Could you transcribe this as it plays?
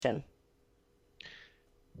Or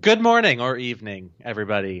Good morning or evening,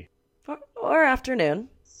 everybody, or afternoon.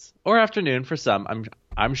 or afternoon for some.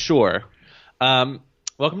 I'm sure. Um,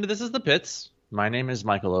 Welcome to This Is the Pits. My name is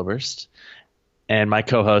Michael Oberst, and my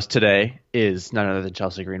co-host today is none other than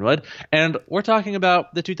Chelsea Greenwood, and we're talking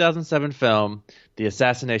about the 2007 film "The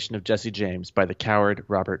Assassination of Jesse James" by the coward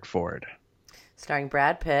Robert Ford, Starring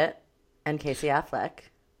Brad Pitt and Casey Affleck.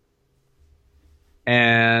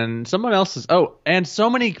 and someone else's. Oh, and so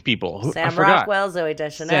many people who I Sam forgot. Rockwell, Zoe Sam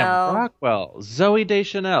Deschanel. Rockwell, Zoe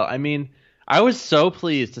Deschanel. I mean, I was so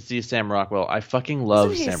pleased to see Sam Rockwell. I fucking Isn't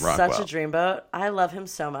love he Sam such a Rockwell. dreamboat? I love him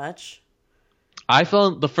so much. I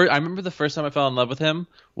remember the first time I fell in love with him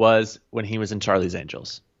was when he was in Charlie's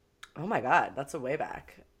Angels. Oh my God, that's a way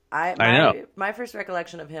back. I know. My first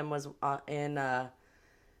recollection of him was in that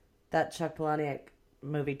Chuck Palahniuk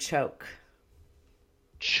movie Choke.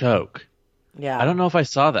 Choke. Yeah. I don't know if I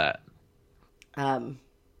saw that. Um,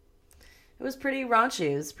 it was pretty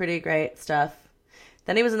raunchy. It was pretty great stuff.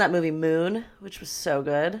 Then he was in that movie Moon, which was so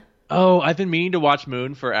good. Oh, I've been meaning to watch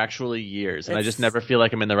Moon for actually years, and I just It's never feel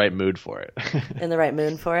like I'm in the right mood for it. in the right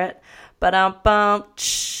mood for it. But All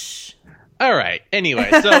All right. Anyway,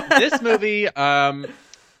 so this movie,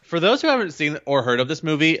 for those who haven't seen or heard of this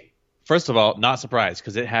movie, first of all, not surprised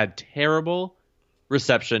because it had terrible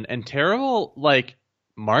reception and terrible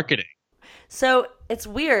marketing. So it's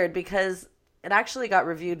weird because it actually got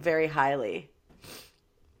reviewed very highly.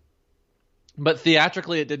 But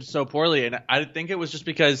theatrically, it did so poorly, and I think it was just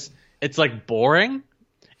because it's boring,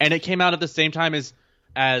 and it came out at the same time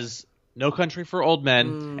as No Country for Old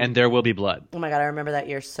Men and There Will Be Blood. Oh my God, I remember that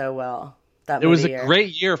year so well. That It was a movie year.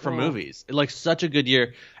 great year for movies, such a good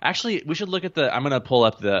year. Actually, we should look at I'm gonna pull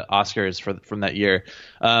up the Oscars from that year.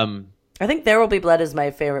 I think There Will Be Blood is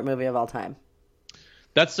my favorite movie of all time.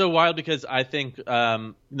 That's so wild because I think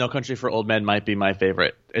No Country for Old Men might be my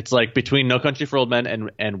favorite. It's between No Country for Old Men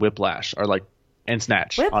and Whiplash and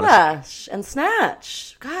Snatch. Honestly. Whiplash and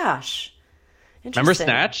Snatch. Gosh. Remember Interesting.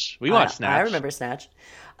 Snatch? We watched Snatch. I remember Snatch.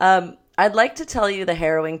 I'd like to tell you the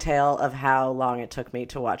harrowing tale of how long it took me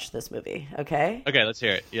to watch this movie, okay? Okay, let's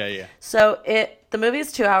hear it. Yeah, yeah. So the movie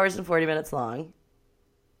is 2 hours and 40 minutes long,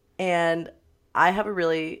 and I have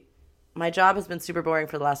my job has been super boring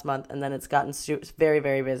for the last month, and then it's gotten very,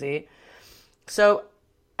 very busy. So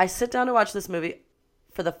I sit down to watch this movie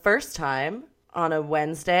for the first time on a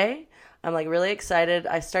Wednesday. I'm really excited.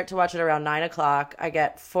 I start to watch it around 9 o'clock. I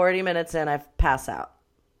get 40 minutes in, I pass out,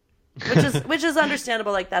 which is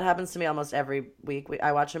understandable. That happens to me almost every week.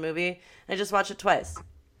 I watch a movie and I just watch it twice.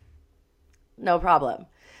 No problem.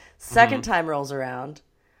 Second time rolls around,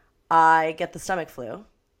 I get the stomach flu.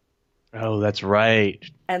 Oh, that's right.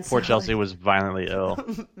 And Poor so, Chelsea was violently ill.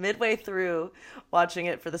 midway through watching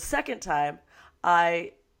it for the second time,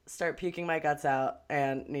 I start puking my guts out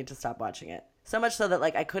and need to stop watching it. So much so that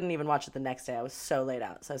I couldn't even watch it the next day. I was so laid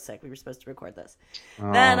out, so sick. We were supposed to record this.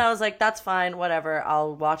 Then I was like, that's fine, whatever.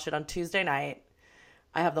 I'll watch it on Tuesday night.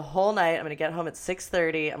 I have the whole night. I'm going to get home at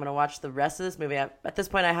 6:30. I'm going to watch the rest of this movie. At this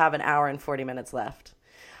point, I have an hour and 40 minutes left.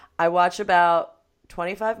 I watch about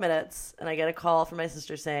 25 minutes, and I get a call from my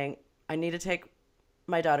sister saying, I need to take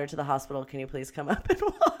my daughter to the hospital. Can you please come up and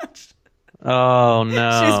watch? Oh, She's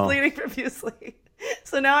no. bleeding profusely.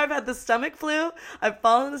 So now I've had the stomach flu. I've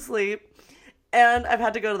fallen asleep. And I've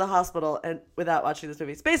had to go to the hospital and without watching this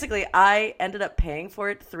movie. So basically, I ended up paying for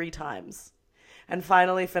it 3 times and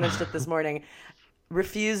finally finished it this morning,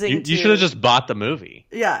 refusing to. You should have just bought the movie.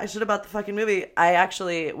 Yeah, I should have bought the fucking movie. I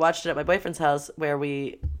actually watched it at my boyfriend's house where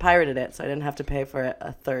we pirated it, so I didn't have to pay for it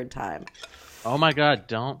a third time. Oh, my God.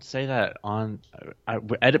 Don't say that on... I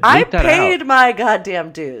bleep that paid out. my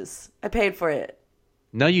goddamn dues. I paid for it.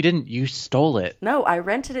 No, you didn't. You stole it. No, I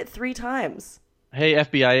rented it 3 times. Hey,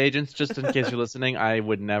 FBI agents, just in case you're listening, I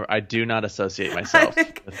do not associate myself.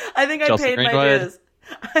 I think I Chelsea paid my Greenwood. dues.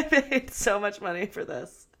 I paid so much money for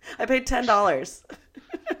this. I paid $10.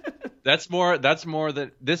 That's more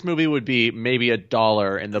than this movie would be maybe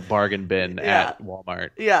 $1 in the bargain bin Yeah. at Walmart.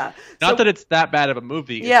 Yeah. Not that it's that bad of a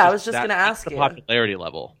movie. It's Yeah, I was just that- gonna that's ask the you. popularity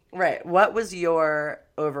level. Right. What was your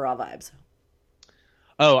overall vibes?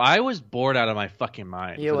 Oh, I was bored out of my fucking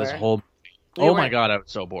mind You for this were? whole movie. You Oh my weren't- God, I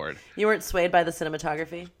was so bored. You weren't swayed by the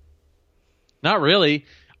cinematography? Not really.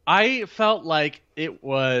 I felt like it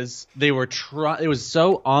was it was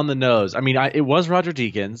so on the nose. I mean, it was Roger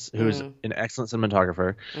Deakins, who's an excellent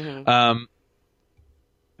cinematographer.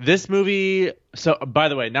 This movie. So, by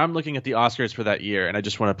the way, now I'm looking at the Oscars for that year, and I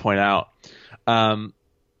just want to point out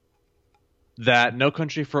that No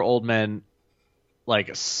Country for Old Men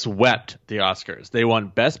swept the Oscars. They won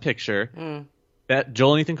Best Picture.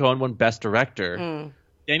 Joel and Ethan Coen won Best Director.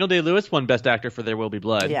 Daniel Day-Lewis won Best Actor for There Will Be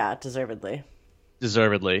Blood. Yeah, deservedly.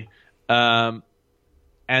 Deservedly. And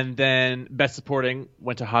then Best Supporting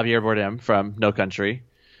went to Javier Bardem from No Country.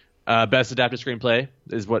 Best Adapted Screenplay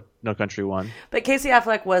is what No Country won. But Casey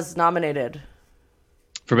Affleck was nominated.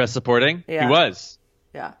 For Best Supporting? Yeah. He was.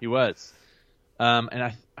 Yeah. He was. And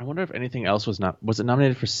I wonder if anything else was it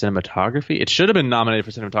nominated for cinematography? It should have been nominated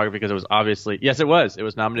for cinematography because it was obviously... Yes, it was. It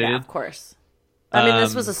was nominated. Yeah, of course. I mean,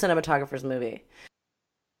 this was a cinematographer's movie.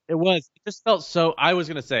 It was. It just felt so... I was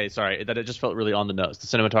going to say, sorry, that it just felt really on the nose. The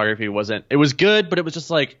cinematography wasn't... It was good, but it was just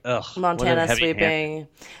like, ugh. Montana sweeping.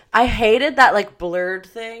 I hated that, like, blurred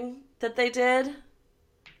thing that they did.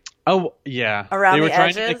 Oh, yeah. Around they were the trying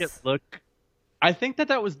edges? to make it look... I think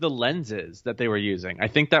that was the lenses that they were using. I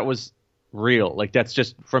think that was real. Like, that's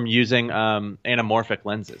just from using anamorphic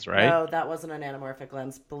lenses, right? No, that wasn't an anamorphic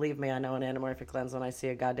lens. Believe me, I know an anamorphic lens when I see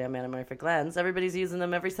a goddamn anamorphic lens. Everybody's using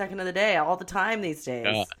them every second of the day, all the time these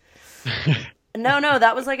days. No,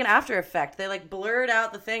 that was like an After Effect. They like blurred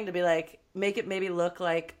out the thing to be like, make it maybe look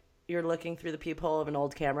like you're looking through the peephole of an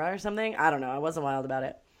old camera or something. I don't know. I wasn't wild about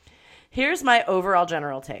it. Here's my overall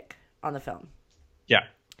general take on the film. Yeah.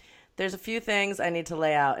 There's a few things I need to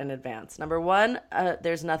lay out in advance. Number one,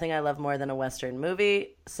 there's nothing I love more than a Western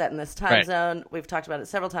movie set in this time zone. We've talked about it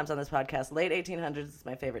several times on this podcast. Late 1800s is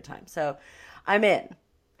my favorite time. So I'm in.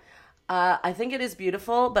 I think it is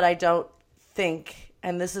beautiful, but I don't think,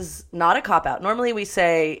 and this is not a cop-out. Normally we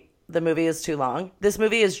say the movie is too long. This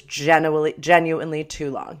movie is genuinely too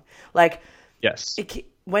long. Like, yes.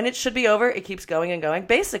 When it should be over, it keeps going and going.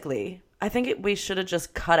 Basically, I think we should have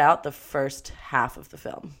just cut out the first half of the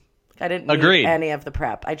film. I didn't need any of the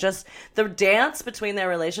prep. The dance between their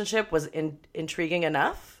relationship was intriguing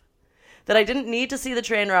enough that I didn't need to see the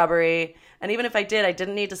train robbery. And even if I did, I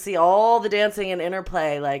didn't need to see all the dancing and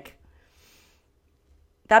interplay. Like,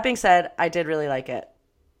 that being said, I did really like it.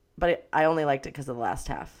 But I only liked it because of the last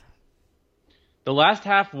half. The last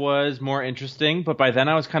half was more interesting, but by then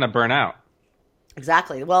I was kind of burnt out.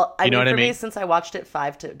 Exactly. Well, I mean, for me, since I watched it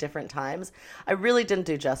 5 different times, I really didn't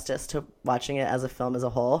do justice to watching it as a film as a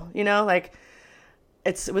whole. You know, like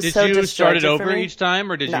it was so disjointed. Did you start it over each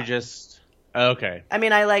time, or did you just? Okay. I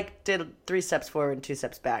mean, I did 3 steps forward and 2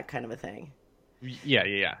 steps back, kind of a thing.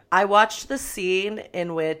 Yeah. I watched the scene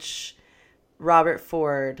in which Robert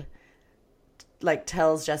Ford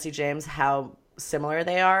tells Jesse James how similar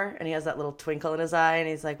they are, and he has that little twinkle in his eye, and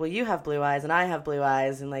he's like, well, you have blue eyes and I have blue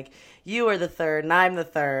eyes, and you are the third and I'm the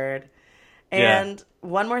third. And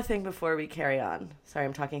one more thing before we carry on. Sorry,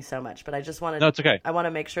 I'm talking so much, but I just wanted... No, it's okay. I want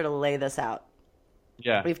to make sure to lay this out.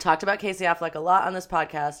 Yeah. We've talked about Casey Affleck a lot on this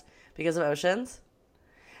podcast because of Oceans.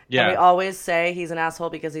 Yeah. And we always say he's an asshole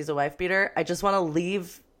because he's a wife beater. I just want to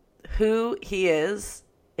leave who he is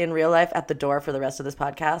in real life at the door for the rest of this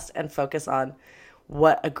podcast and focus on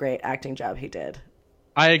what a great acting job he did.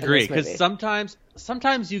 I agree, because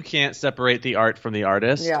sometimes you can't separate the art from the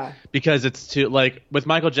artist. Yeah. Because it's too, with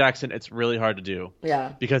Michael Jackson, it's really hard to do.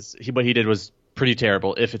 Yeah. Because what he did was pretty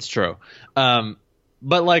terrible, if it's true.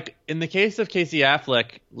 But in the case of Casey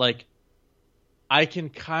Affleck, I can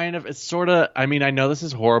kind of, it's sort of, I mean, I know this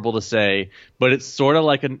is horrible to say, but it's sort of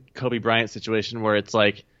like a Kobe Bryant situation where it's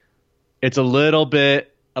it's a little bit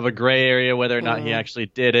of a gray area whether or not he actually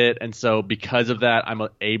did it, and so because of that I'm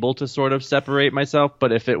able to sort of separate myself.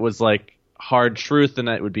 But if it was hard truth, then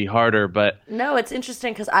it would be harder. But no, it's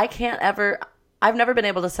interesting because I've never been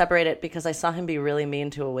able to separate it because I saw him be really mean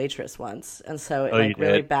to a waitress once, and so it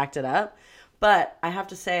really backed it up. But I have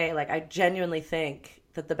to say, I genuinely think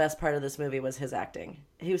that the best part of this movie was his acting.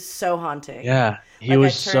 He was so haunting. Yeah, he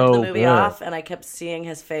was so good. I turned the movie off and I kept seeing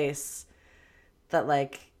his face that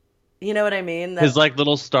you know what I mean? His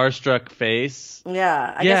little starstruck face.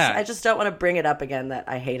 Yeah. I guess I just don't want to bring it up again that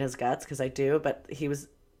I hate his guts, because I do, but he was,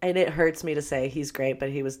 and it hurts me to say he's great, but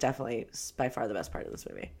he was definitely by far the best part of this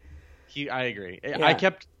movie. I agree. Yeah.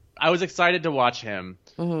 I was excited to watch him.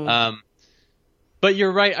 Mm-hmm. But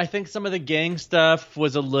you're right. I think some of the gang stuff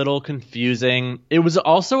was a little confusing. It was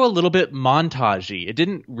also a little bit montagey. It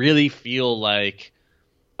didn't really feel like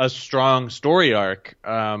a strong story arc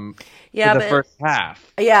for the first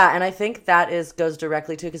half. Yeah, and I think that goes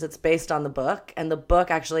directly to, because it's based on the book, and the book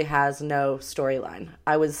actually has no storyline.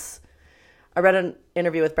 I read an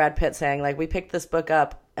interview with Brad Pitt saying, we picked this book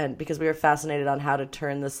up and because we were fascinated on how to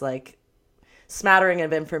turn this smattering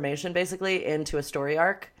of information basically into a story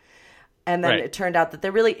arc. And then it turned out that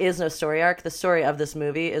there really is no story arc. The story of this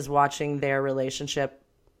movie is watching their relationship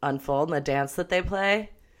unfold and the dance that they play.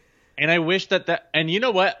 And I wish that and you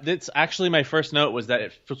know what? That's actually my first note was that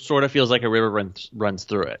it sort of feels like a river runs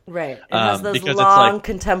through it. Right. It has those because long it's like,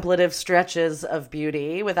 contemplative stretches of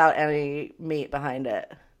beauty without any meat behind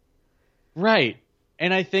it. right.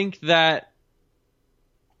 And I think that,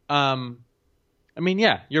 I mean,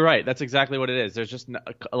 yeah, you're right. That's exactly what it is. There's just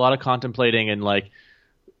a lot of contemplating and like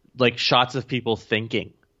shots of people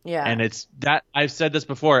thinking. Yeah. And it's that I've said this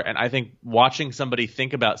before, and I think watching somebody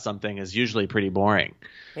think about something is usually pretty boring.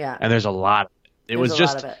 Yeah. And there's a lot of it. It was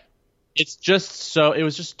just, lot of it. It's just so, it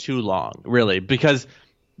was just too long, really.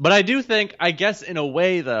 But I do think, I guess in a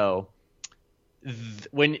way though,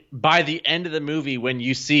 when by the end of the movie, when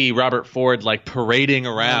you see Robert Ford like parading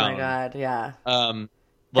around. Oh my God, yeah.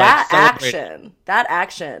 Like that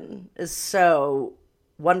action is so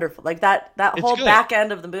wonderful. Like that whole good. back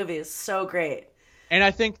end of the movie is so great. And I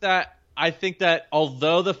think that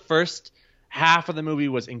although the first half of the movie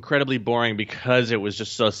was incredibly boring because it was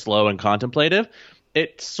just so slow and contemplative,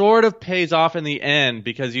 it sort of pays off in the end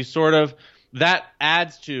because that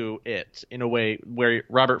adds to it in a way where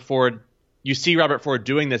you see Robert Ford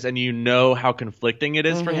doing this and you know how conflicting it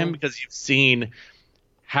is for him because you've seen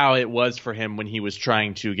how it was for him when he was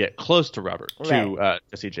trying to get close to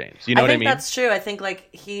Jesse James. You know what I mean? I think that's true. I think like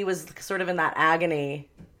he was sort of in that agony.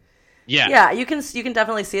 Yeah. Yeah, you can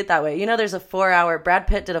definitely see it that way. You know, there's Brad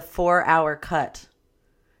Pitt did a 4-hour cut.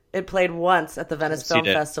 It played once at the Venice Film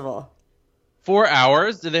Festival. 4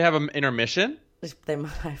 hours? Did they have an intermission?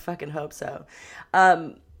 I fucking hope so.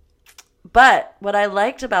 But what I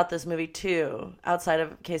liked about this movie too, outside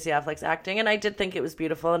of Casey Affleck's acting, and I did think it was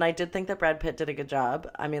beautiful, and I did think that Brad Pitt did a good job.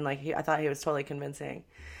 I mean, like I thought he was totally convincing,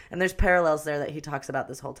 and there's parallels there that he talks about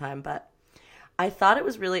this whole time. But I thought it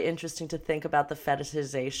was really interesting to think about the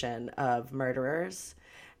fetishization of murderers,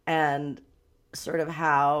 and sort of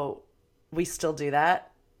how we still do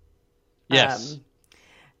that. Yes,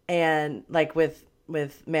 and like with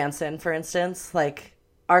Manson, for instance, like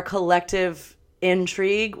our collective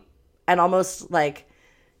intrigue and almost like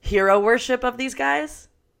hero worship of these guys.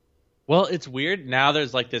 Well, it's weird. Now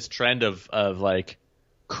there's like this trend of like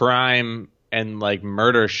crime and like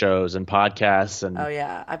murder shows and podcasts and oh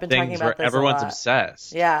yeah, I've been talking about this. Everyone's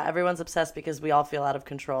obsessed. Yeah, everyone's obsessed because we all feel out of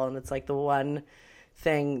control, and it's like the one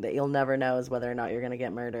thing that you'll never know is whether or not you're going to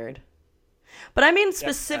get murdered. But I mean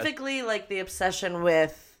specifically like the obsession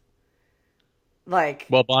with like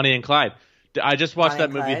Bonnie and Clyde. I just watched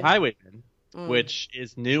that movie Highwaymen. Which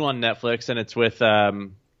is new on Netflix, and it's with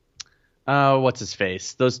what's his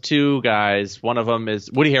face? Those two guys. One of them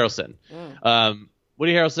is Woody Harrelson.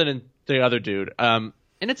 Woody Harrelson and the other dude. And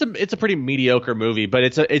it's a pretty mediocre movie, but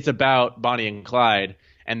it's about Bonnie and Clyde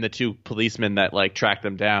and the two policemen that like track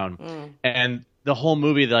them down. And the whole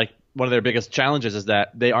movie, like one of their biggest challenges is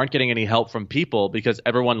that they aren't getting any help from people because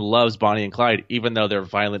everyone loves Bonnie and Clyde, even though they're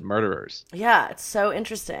violent murderers. Yeah, it's so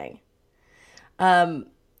interesting.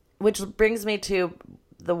 Which brings me to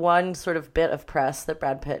the one sort of bit of press that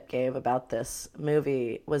Brad Pitt gave about this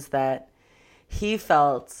movie was that he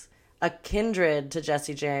felt a kindred to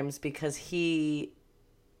Jesse James because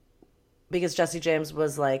Jesse James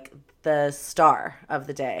was like the star of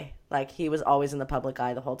the day. Like he was always in the public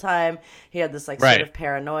eye the whole time. He had this like sort of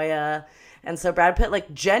paranoia. And so Brad Pitt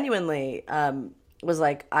like genuinely was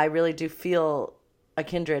like, I really do feel a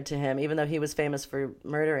kindred to him, even though he was famous for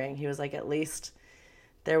murdering. He was like, at least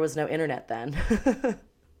there was no internet then.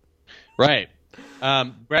 Right.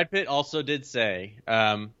 Brad Pitt also did say,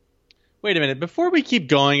 wait a minute, before we keep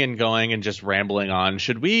going and just rambling on,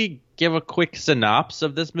 should we give a quick synopsis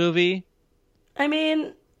of this movie? I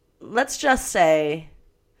mean, let's just say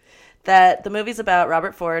that the movie's about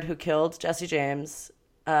Robert Ford, who killed Jesse James,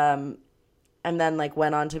 and then like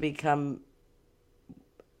went on to become...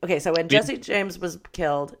 Okay, so when Jesse James was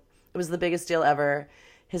killed, it was the biggest deal ever.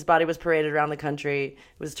 His body was paraded around the country. It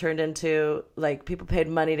was turned into, like, people paid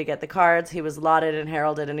money to get the cards. He was lauded and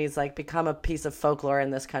heralded, and he's, like, become a piece of folklore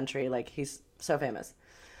in this country. Like, he's so famous.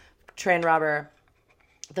 Train robber.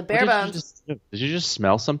 The bare bones. Did you just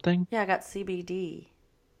smell something? Yeah, I got CBD.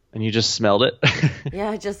 And you just smelled it? Yeah,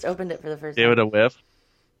 I just opened it for the first time. Gave it a whiff?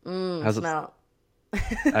 How's smell?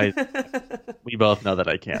 We both know that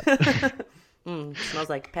I can't. Smells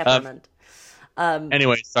like peppermint.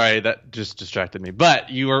 Anyway, sorry, that just distracted me. But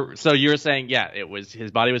you were saying, yeah, it was his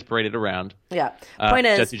body was paraded around. Yeah. Point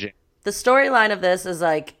is, Jesse James. The storyline of this is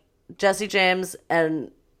like Jesse James and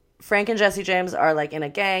Frank and Jesse James are like in a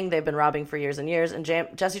gang. They've been robbing for years and years. And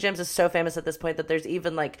Jesse James is so famous at this point that there's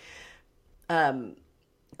even like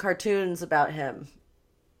cartoons about him.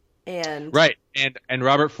 And right, and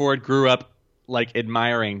Robert Ford grew up like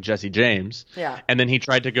admiring Jesse James. Yeah. And then he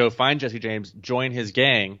tried to go find Jesse James, join his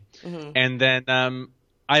gang. And then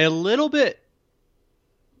I a little bit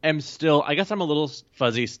am still. I guess I'm a little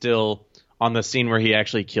fuzzy still on the scene where he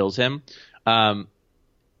actually kills him.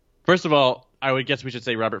 First of all, I would guess we should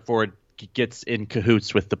say Robert Ford gets in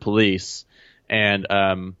cahoots with the police, and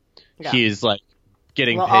he's like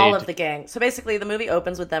getting paid. All of the gang. So basically, the movie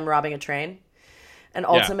opens with them robbing a train, and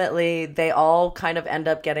ultimately they all kind of end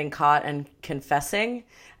up getting caught and confessing.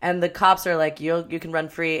 And the cops are like, you can run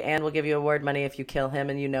free, and we'll give you award money if you kill him,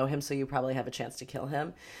 and you know him, so you probably have a chance to kill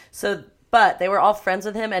him. So, but they were all friends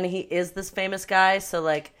with him, and he is this famous guy. So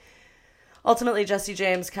like, ultimately, Jesse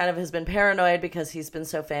James kind of has been paranoid because he's been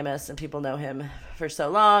so famous and people know him for so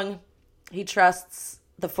long. He trusts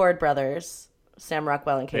the Ford brothers, Sam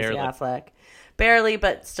Rockwell and Casey Affleck. Barely,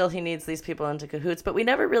 but still he needs these people into cahoots. But we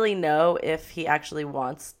never really know if he actually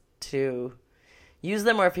wants to use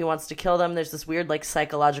them or if he wants to kill them. There's this weird like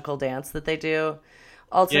psychological dance that they do.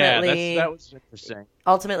 Ultimately, that was interesting.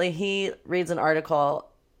 Ultimately, he reads an article.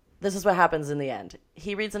 This is what happens in the end.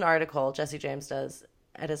 He reads an article, Jesse James does,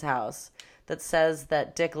 at his house that says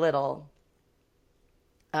that Dick Little,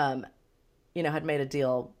 had made a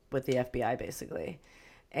deal with the FBI basically.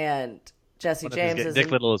 And Jesse James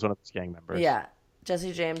Dick Little is one of his gang members. Yeah.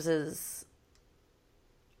 Jesse James is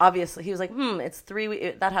obviously, he was like,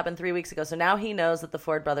 that happened 3 weeks ago. So now he knows that the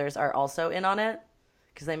Ford brothers are also in on it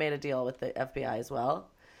because they made a deal with the FBI as well.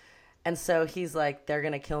 And so he's like, they're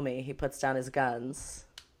going to kill me. He puts down his guns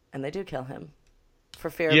and they do kill him for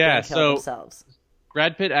fear of being killed themselves.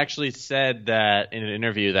 Brad Pitt actually said that in an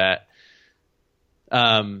interview that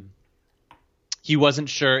he wasn't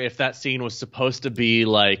sure if that scene was supposed to be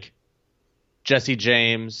like Jesse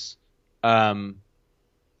James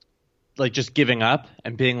like just giving up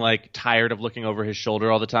and being like tired of looking over his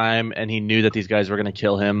shoulder all the time, and he knew that these guys were going to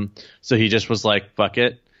kill him, so he just was like, fuck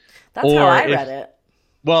it. That's how I read it.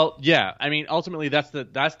 Well, yeah, I mean, ultimately that's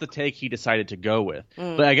the take he decided to go with.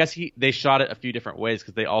 But I guess they shot it a few different ways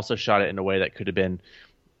because they also shot it in a way that could have been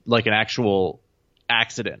like an actual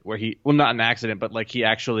accident where not an accident, but like he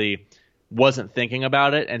actually wasn't thinking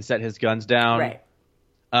about it and set his guns down. Right.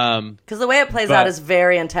 Because the way it plays out is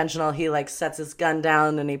very intentional. He like sets his gun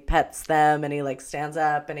down and he pets them and he like stands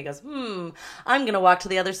up and he goes, I'm going to walk to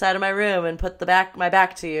the other side of my room and put my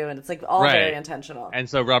back to you. And it's like all very intentional. And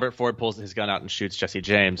so Robert Ford pulls his gun out and shoots Jesse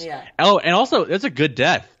James. Yeah. Oh, and also it's a good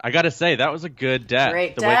death. I got to say, that was a good death.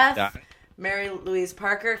 Great death. Mary Louise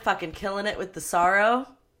Parker fucking killing it with the sorrow.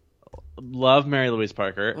 Love Mary Louise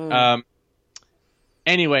Parker.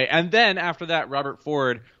 Anyway, and then after that, Robert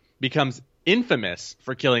Ford becomes infamous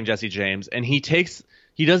for killing Jesse James, and he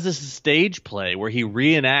does this stage play where he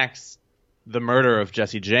reenacts the murder of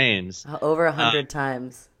Jesse James over 100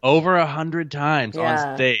 times. Over 100 times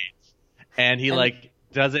on stage, and he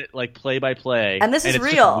does it like play by play. And this is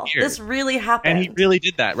real. This really happened. And he really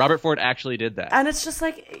did that. Robert Ford actually did that. And it's just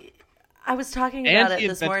like, I was talking about it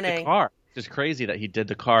this morning. The car. It's crazy that he did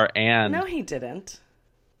the car and. No, he didn't.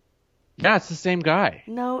 Yeah, it's the same guy.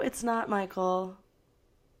 No, it's not, Michael.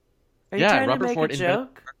 Are you trying Robert to make Ford a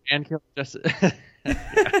joke? And killed Jesse.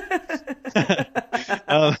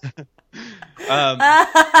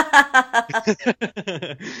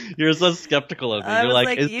 You're so skeptical of me. You're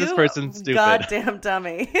like, is this person stupid? Goddamn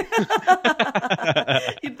dummy.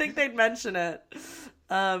 You'd think they'd mention it.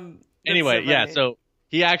 Anyway, so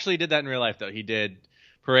he actually did that in real life, though. He did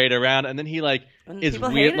parade around, and then he is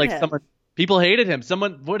weird. Like people hated him.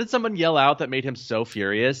 What did someone yell out that made him so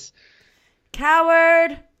furious?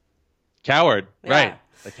 Coward, right?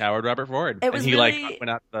 The coward Robert Ford. And he went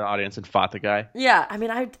out to the audience and fought the guy. Yeah, I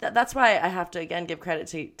mean, that's why I have to again give credit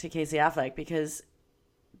to Casey Affleck, because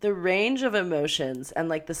the range of emotions and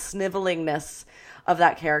like the snivelingness of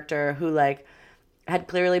that character who like had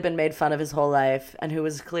clearly been made fun of his whole life and who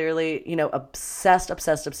was clearly, obsessed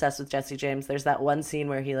with Jesse James. There's that one scene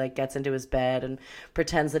where he like gets into his bed and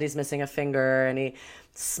pretends that he's missing a finger and he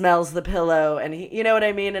smells the pillow and he, you know what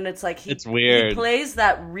I mean? And it's like, it's weird. He plays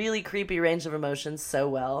that really creepy range of emotions so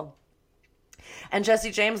well. And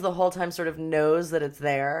Jesse James the whole time sort of knows that it's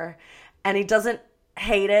there and he doesn't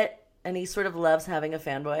hate it and he sort of loves having a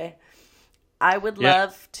fanboy. I would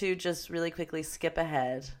love to just really quickly skip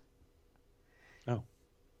ahead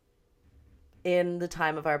in the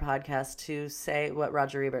time of our podcast to say what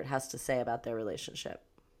Roger Ebert has to say about their relationship.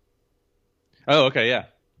 Oh, okay, yeah.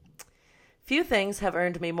 Few things have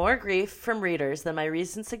earned me more grief from readers than my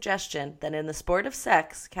recent suggestion that in the sport of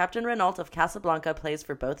sex, Captain Renault of Casablanca plays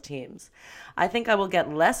for both teams. I think I will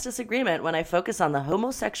get less disagreement when I focus on the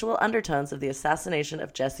homosexual undertones of the assassination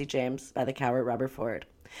of Jesse James by the coward Robert Ford.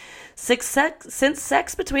 Since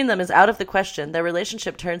sex between them is out of the question, their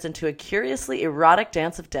relationship turns into a curiously erotic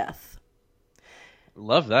dance of death.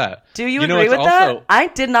 love that. Do you know, agree it's with that? also- I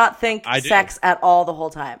did not think I do. sex at all the whole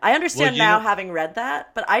time. I understand Well, now, know- having read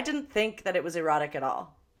that, but I didn't think that it was erotic at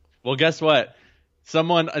all. Well, guess what?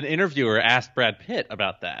 An interviewer asked Brad Pitt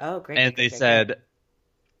about that. Oh, great. And they said,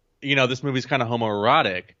 you know, this movie's kind of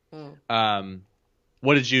homoerotic. How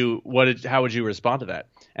would you respond to that?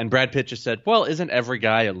 And Brad Pitt just said, well, isn't every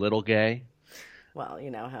guy a little gay? Well,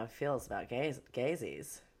 you know how he feels about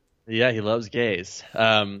gaysies. Yeah, he loves gays.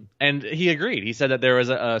 And he agreed. He said that there was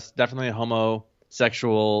definitely a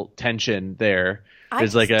homosexual tension there. I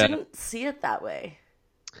just didn't see it that way.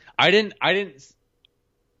 I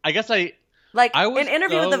guess Like, I was in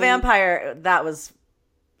Interview with the Vampire, that was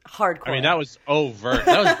hardcore. I mean, that was overt.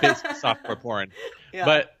 That was basic softcore porn. Yeah.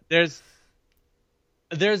 But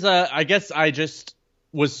I guess I just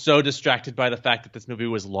was so distracted by the fact that this movie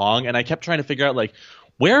was long, and I kept trying to figure out, like,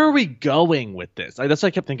 where are we going with this? That's what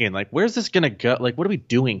I kept thinking, like, where's this gonna go? Like, what are we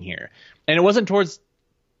doing here? And it wasn't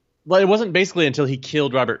basically until he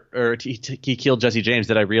killed he killed Jesse James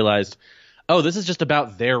that I realized, oh, this is just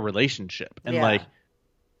about their relationship. And like,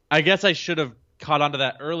 I guess I should have caught on to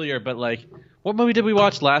that earlier, but like, what movie did we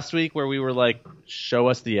watch last week where we were like, show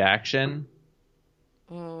us the action?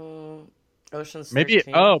 Ocean's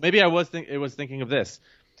 13. Maybe I was thinking of this,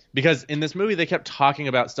 because in this movie they kept talking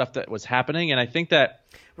about stuff that was happening, and I think that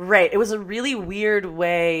it was a really weird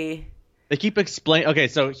way. They keep explaining. Okay,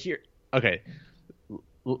 so here,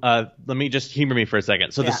 let me just humor me for a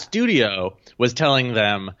second. So the studio was telling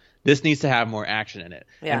them this needs to have more action in it,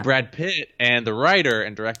 and Brad Pitt and the writer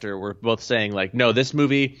and director were both saying, like, no, this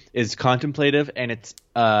movie is contemplative, and it's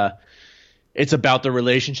about the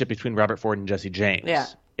relationship between Robert Ford and Jesse James. Yeah.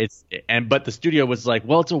 But the studio was like,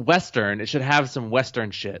 well, it's a Western. It should have some Western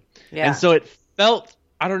shit. Yeah. And so it felt,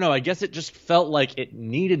 I don't know, I guess it just felt like it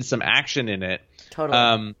needed some action in it.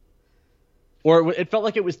 Totally. Or it felt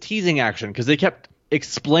like it was teasing action, because they kept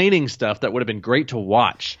explaining stuff that would have been great to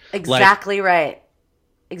watch. Exactly right.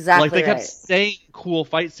 Exactly like they kept right. saying cool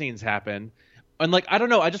fight scenes happen. And like, I don't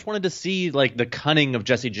know, I just wanted to see like the cunning of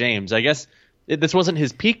Jesse James. I guess this wasn't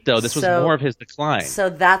his peak, though. This was more of his decline. So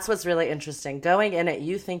that's what's really interesting. Going in it,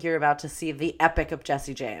 you think you're about to see the epic of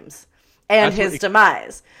Jesse James and his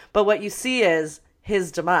demise. But what you see is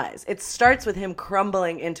his demise. It starts with him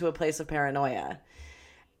crumbling into a place of paranoia.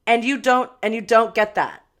 And you don't get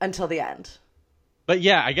that until the end. But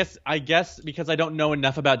yeah, I guess because I don't know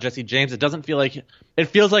enough about Jesse James, it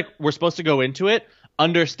feels like we're supposed to go into it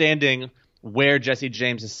understanding where Jesse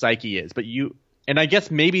James' psyche is. And I guess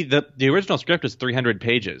maybe the original script was 300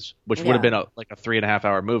 pages, which would have been a 3.5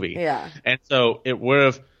 hour movie. Yeah. And so it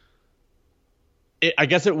would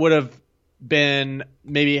have been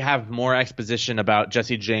maybe have more exposition about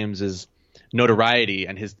Jesse James's notoriety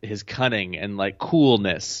and his cunning and like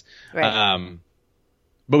coolness. Right.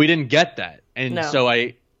 But we didn't get that. And so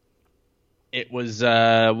it was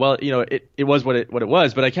it was what it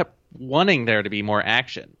was, but I kept wanting there to be more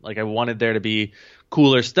action. Like, I wanted there to be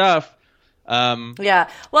cooler stuff. Yeah.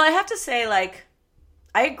 Well, I have to say, like,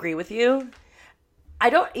 I agree with you. I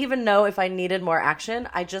don't even know if I needed more action.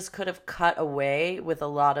 I just could have cut away with a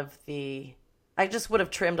lot of I just would have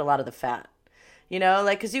trimmed a lot of the fat, you know,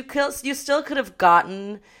 like, cause you still could have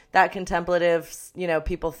gotten that contemplative, you know,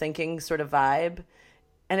 people thinking sort of vibe,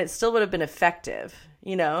 and it still would have been effective,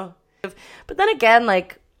 you know? But then again,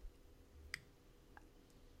 like,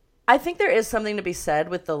 I think there is something to be said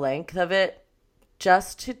with the length of it,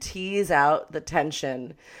 just to tease out the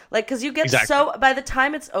tension. Like, because you get by the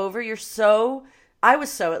time it's over, I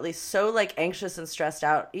was at least like anxious and stressed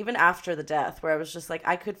out, even after the death, where I was just like,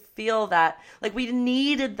 I could feel that, like, we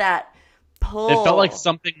needed that pull. It felt like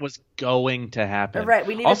something was going to happen. Right,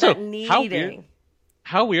 we needed also, that needing.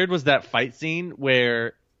 How weird was that fight scene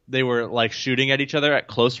where they were like shooting at each other at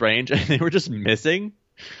close range and they were just missing?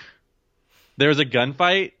 There was a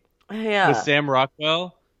gunfight with Sam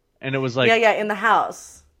Rockwell. And it was like... Yeah, in the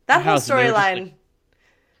house. That whole storyline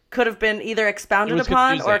could have been either expounded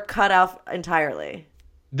upon confusing. or cut out entirely.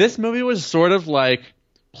 This movie was sort of like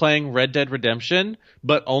playing Red Dead Redemption,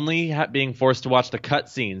 but only being forced to watch the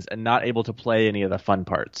cutscenes and not able to play any of the fun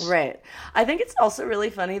parts. Right. I think it's also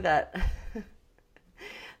really funny that...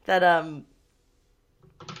 I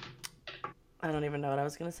don't even know what I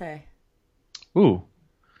was going to say. Ooh.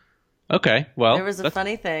 Okay, well... There was a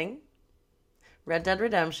funny thing. Red Dead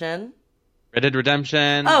Redemption.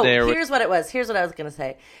 Oh, here's what it was. Here's what I was going to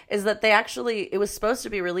say. Is that it was supposed to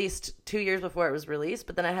be released 2 years before it was released,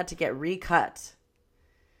 but then I had to get recut.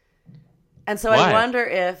 And so Why? I wonder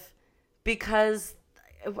if, because,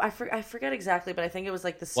 I forget exactly, but I think it was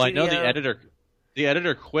like the studio. Well, I know the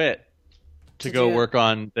editor quit to go work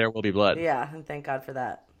on There Will Be Blood. Yeah, and thank God for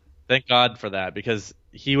that. Thank God for that, because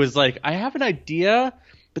he was like, I have an idea,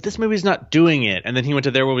 but this movie's not doing it. And then he went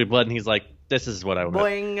to There Will Be Blood, and he's like, this is what I want.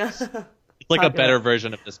 Boing. It's like a better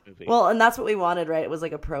version of this movie. Well, and that's what we wanted, right? It was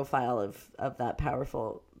like a profile of that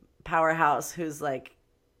powerful powerhouse who's like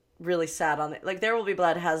really sad on it. Like There Will Be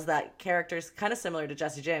Blood has that character kind of similar to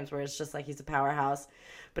Jesse James, where it's just like he's a powerhouse,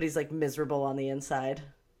 but he's like miserable on the inside.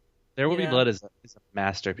 There Will Be Blood is a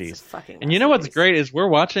masterpiece. It's a fucking and you know what's masterpiece. great is we're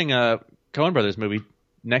watching a Coen Brothers movie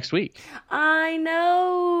next week. I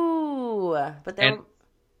know, but And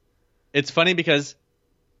it's funny because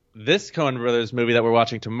this Coen Brothers movie that we're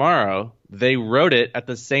watching tomorrow, they wrote it at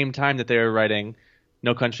the same time that they were writing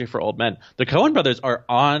No Country for Old Men. The Coen Brothers are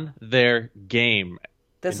on their game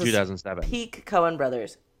this in 2007. Peak Coen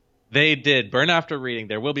Brothers. They did Burn After Reading,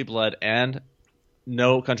 There Will Be Blood, and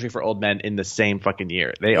No Country for Old Men in the same fucking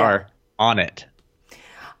year. They are on it.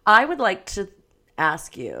 I would like to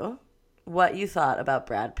ask you what you thought about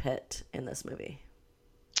Brad Pitt in this movie.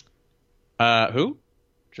 Who?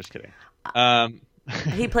 Just kidding.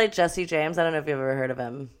 He played Jesse James. I don't know if you've ever heard of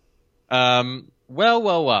him.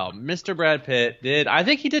 Well. Mr. Brad Pitt did. I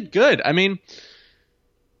think he did good. I mean,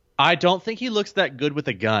 I don't think he looks that good with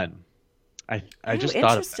a gun. I just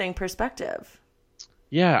thought interesting perspective.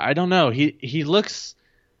 Yeah, I don't know. He looks.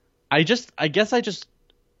 I guess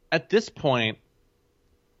at this point,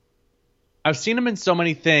 I've seen him in so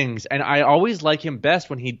many things, and I always like him best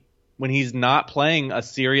when he's not playing a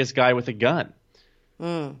serious guy with a gun.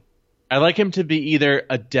 I like him to be either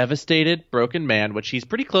a devastated, broken man, which he's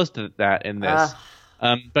pretty close to that in this,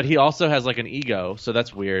 but he also has like an ego, so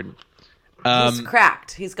that's weird. He's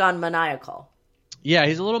cracked. He's gone maniacal. Yeah,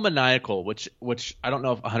 he's a little maniacal, which I don't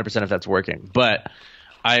know if 100% if that's working, but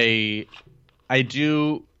I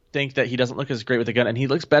do think that he doesn't look as great with a gun, and he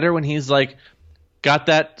looks better when he's like got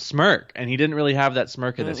that smirk, and he didn't really have that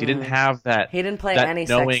smirk in this. He didn't have that. He didn't play that any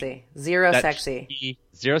knowing, sexy. Zero sexy.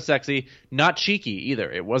 Zero sexy. Not cheeky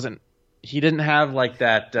either. It wasn't. He didn't have like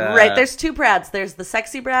that. Right. There's two Brads. There's the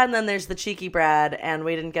sexy Brad, and then there's the cheeky Brad, and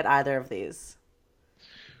we didn't get either of these.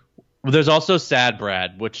 Well, there's also Sad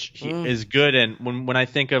Brad, which is good, and when I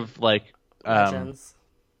think of like Legends.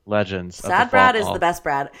 Sad Brad is the best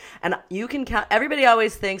Brad. And you can count. Everybody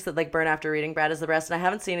always thinks that like Burn After Reading Brad is the best. And I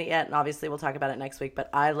haven't seen it yet. And obviously we'll talk about it next week. But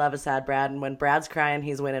I love a sad Brad. And when Brad's crying,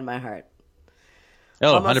 he's winning my heart.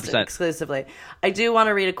 Oh, almost 100%. Exclusively. I do want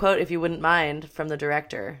to read a quote, if you wouldn't mind, from the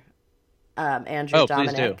director, Andrew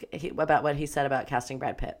Dominic, about what he said about casting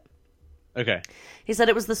Brad Pitt. Okay. He said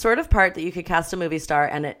it was the sort of part that you could cast a movie star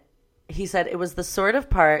he said it was the sort of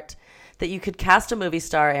part that you could cast a movie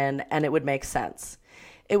star in and it would make sense.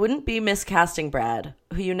 It wouldn't be miscasting Brad,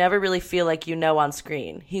 who you never really feel like you know on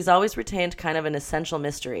screen. He's always retained kind of an essential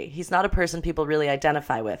mystery. He's not a person people really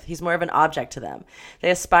identify with. He's more of an object to them. They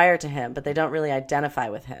aspire to him, but they don't really identify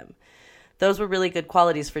with him. Those were really good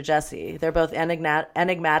qualities for Jesse. They're both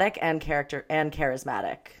enigmatic and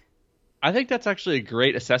charismatic. I think that's actually a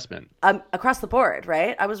great assessment. Across the board,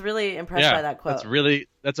 right? I was really impressed by that quote.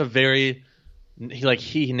 That's a very,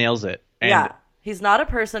 he nails it. And yeah. He's not a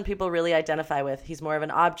person people really identify with. He's more of an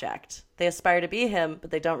object. They aspire to be him, but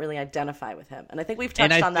they don't really identify with him. And I think we've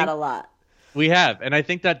touched on that a lot. We have. And I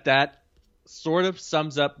think that sort of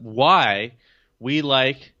sums up why we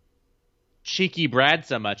like cheeky Brad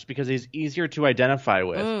so much, because he's easier to identify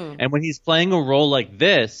with. And when he's playing a role like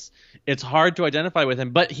this, it's hard to identify with him,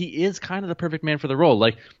 but he is kind of the perfect man for the role.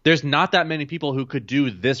 Like, there's not that many people who could do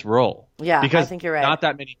this role. Yeah, because I think you're right. Not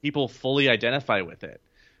that many people fully identify with it.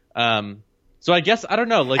 So I guess, I don't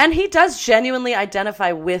know. And he does genuinely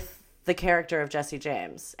identify with the character of Jesse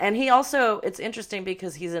James. And he also, it's interesting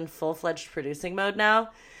because he's in full-fledged producing mode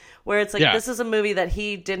now, where it's like, this is a movie that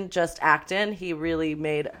he didn't just act in. He really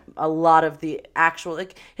made a lot of the actual,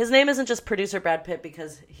 like, his name isn't just producer Brad Pitt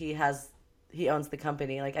because he owns the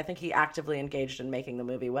company. Like, I think he actively engaged in making the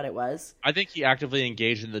movie what it was. I think he actively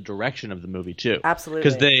engaged in the direction of the movie too. Absolutely.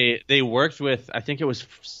 Because they worked with, I think it was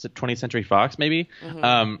 20th Century Fox maybe,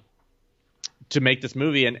 to make this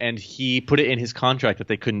movie, and he put it in his contract that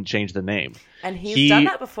they couldn't change the name. And he's done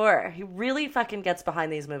that before. He really fucking gets behind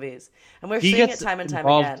these movies. And we're seeing it time and time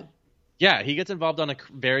again. Yeah, he gets involved on a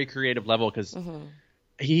very creative level because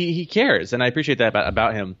he cares, and I appreciate that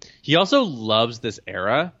about him. He also loves this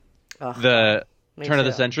era, the turn of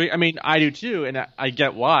the century. I mean, I do too, and I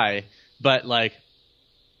get why. But, like,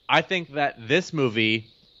 I think that this movie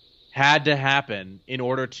had to happen in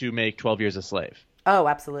order to make 12 Years a Slave. Oh,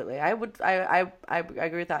 absolutely. I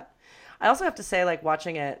agree with that. I also have to say, like,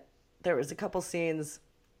 watching it, there was a couple scenes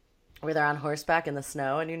where they're on horseback in the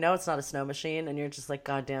snow, and you know it's not a snow machine, and you're just like,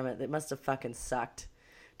 God damn it, it must have fucking sucked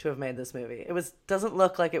to have made this movie. It doesn't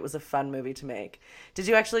look like it was a fun movie to make. Did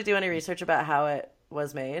you actually do any research about how it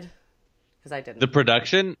was made? Because I didn't. The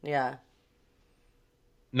production? Yeah.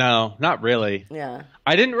 No, not really. Yeah.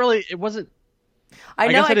 I didn't really. It wasn't. I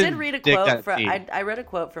know. I did didn't read a dig quote that from. deep. I read a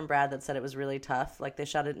quote from Brad that said it was really tough. Like they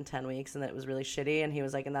shot it in 10 weeks and that it was really shitty. And he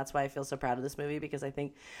was like, and that's why I feel so proud of this movie because I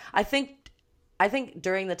think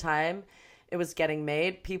during the time it was getting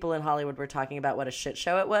made, people in Hollywood were talking about what a shit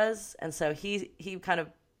show it was, and so he kind of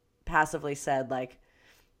passively said like,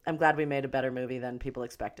 I'm glad we made a better movie than people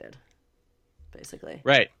expected, basically.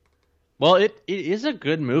 Right. Well, it is a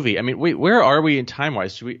good movie. I mean, wait, where are we in time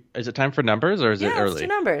wise? Is it time for numbers or is it Yeah, early? let's do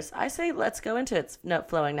numbers. I say let's go into it. It's not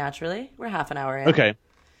flowing naturally. We're half an hour in. Okay.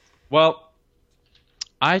 Well,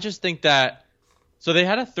 I just think that so they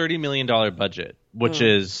had a $30 million budget, which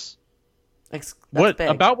is That's what big.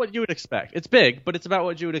 about what you would expect. It's big, but it's about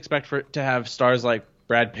what you would expect for to have stars like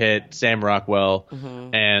Brad Pitt, Sam Rockwell,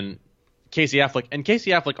 and Casey Affleck. And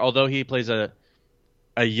Casey Affleck, although he plays a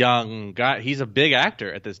young guy, he's a big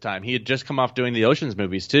actor at this time. He had just come off doing the Ocean's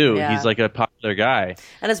movies too. Yeah. He's like a popular guy.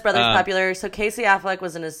 And his brother's popular. So Casey Affleck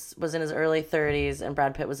was in his early 30s, and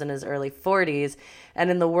Brad Pitt was in his early 40s.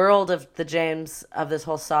 And in the world of the James of this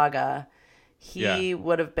whole saga, he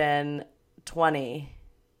would have been 20,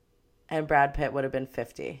 and Brad Pitt would have been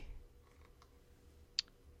 50.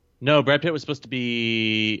 No, Brad Pitt was supposed to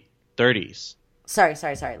be 30s. Sorry,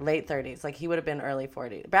 late 30s. Like he would have been early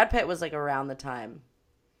 40s. Brad Pitt was like around the time.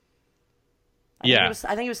 I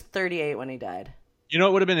think he was 38 when he died. You know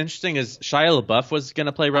what would have been interesting is Shia LaBeouf was going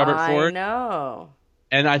to play Robert Ford. I know.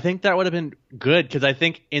 And I think that would have been good because I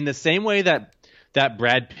think in the same way that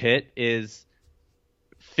Brad Pitt is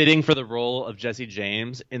fitting for the role of Jesse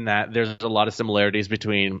James in that there's a lot of similarities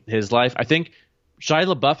between his life, I think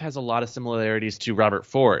Shia LaBeouf has a lot of similarities to Robert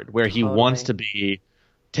Ford where he wants to be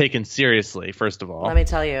taken seriously, first of all. Let me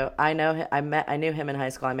tell you, I knew him in high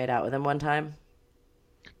school. I made out with him one time.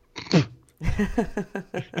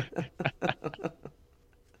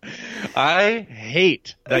 I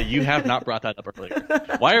hate that you have not brought that up earlier.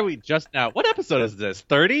 Why are we just now? What episode is this?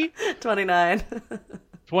 30? 29.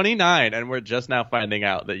 29, and we're just now finding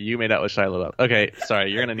out that you made out with Shia LaBeouf. Okay,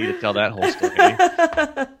 sorry, you're going to need to tell that whole story.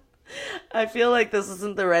 I feel like this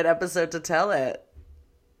isn't the right episode to tell it.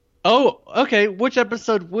 Oh, okay. Which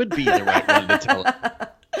episode would be the right one to tell it?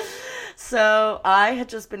 So I had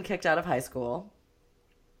just been kicked out of high school.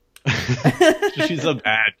 She's a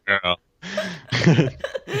bad girl.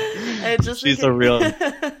 She's a real...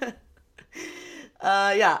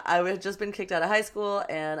 I had just been kicked out of high school,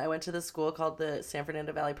 and I went to this school called the San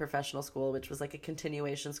Fernando Valley Professional School, which was like a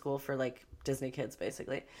continuation school for like Disney kids,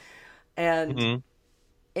 basically. And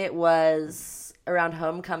it was around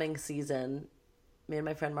homecoming season. Me and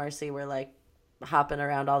my friend Marcy were like hopping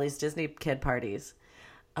around all these Disney kid parties.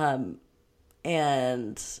 And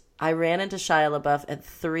I ran into Shia LaBeouf at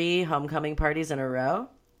 3 homecoming parties in a row.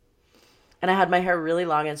 And I had my hair really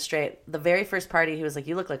long and straight. The very first party, he was like,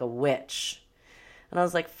 "You look like a witch." And I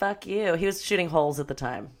was like, "Fuck you." He was shooting Holes at the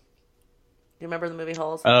time. Do you remember the movie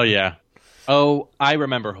Holes? Oh, yeah. Oh, I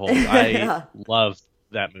remember Holes. I love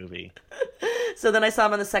that movie. So then I saw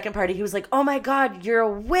him on the second party. He was like, "Oh my God, you're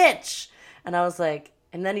a witch." And I was like,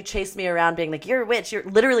 and then he chased me around being like, "You're a witch." You're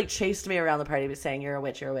literally chased me around the party saying, "You're a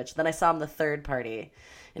witch, you're a witch." Then I saw him the third party.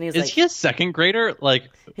 And he was Is like, he a second grader? Like,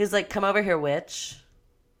 he was like, "Come over here, witch."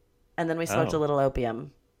 And then we smoked a little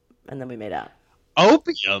opium, and then we made out.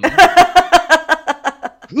 Opium?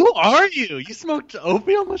 Who are you? You smoked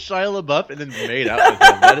opium with Shia LaBeouf and then made out with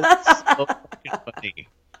him. That is so fucking funny.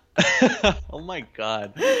 Oh my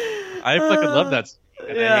god, I fucking love that.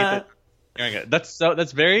 And I hate that.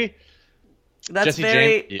 That's very Jesse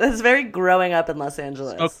James. That's very growing up in Los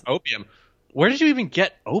Angeles. Smoke opium. Where did you even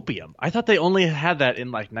get opium? I thought they only had that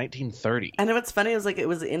in like 1930. And what's funny was like it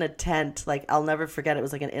was in a tent. Like I'll never forget. It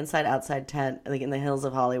was like an inside-outside tent, like in the hills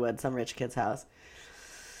of Hollywood, some rich kid's house.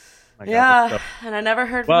 Oh my God, and I never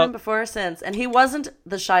heard from him before or since. And he wasn't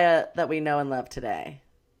the Shia that we know and love today.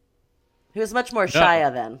 He was much more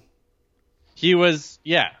Shia then. He was,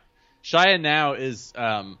 Shia now is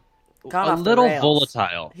a little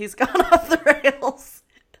volatile. He's gone off the rails.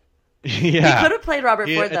 Yeah. He could have played Robert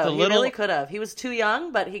Ford, though. He really could have. He was too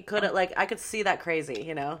young, but he could have, like, I could see that crazy,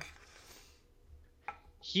 you know?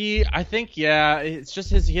 I think, it's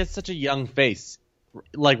just he has such a young face.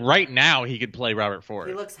 Like, right now, he could play Robert Ford.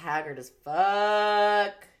 He looks haggard as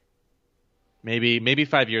fuck. Maybe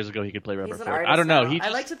 5 years ago he could play Robert Ford. I don't know. I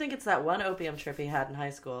like to think it's that one opium trip he had in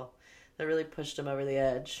high school that really pushed him over the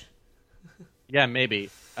edge. Yeah, maybe.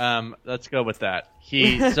 Let's go with that.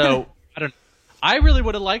 I really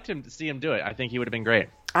would have liked him to see him do it. I think he would have been great.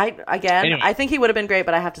 Anyway. I think he would have been great,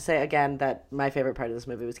 but I have to say again that my favorite part of this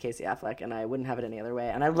movie was Casey Affleck, and I wouldn't have it any other way.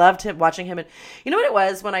 And I loved him watching him. And you know what it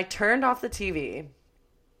was when I turned off the TV?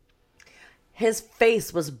 His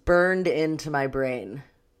face was burned into my brain.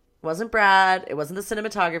 It wasn't Brad. It wasn't the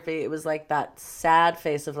cinematography. It was like that sad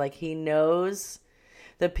face of like he knows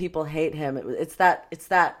that people hate him. It's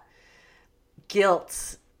that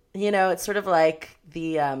guilt. You know, it's sort of like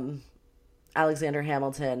the Alexander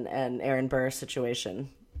Hamilton and Aaron Burr situation.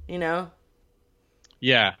 You know?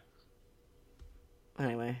 Yeah.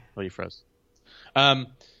 Anyway. Well, you froze.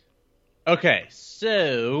 Okay,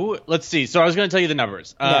 so let's see. So I was going to tell you the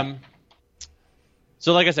numbers. Yeah.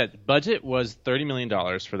 So like I said, budget was $30 million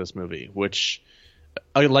for this movie, which,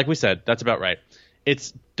 like we said, that's about right.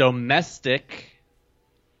 It's domestic.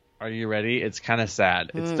 Are you ready? It's kind of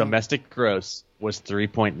sad. Its domestic gross was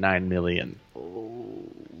 $3.9 million. Oh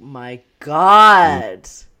my God.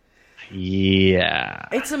 Yeah.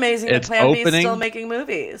 It's amazing that Plan B is still making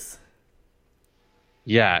movies.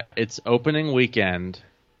 Yeah, its opening weekend,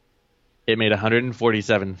 it made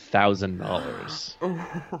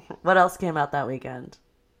 $147,000. What else came out that weekend?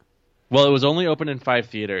 Well, it was only open in 5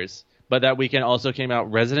 theaters, but that weekend also came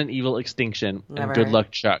out Resident Evil Extinction and Good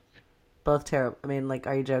Luck Chuck. Both terrible. I mean, like,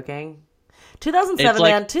 are you joking? 2007,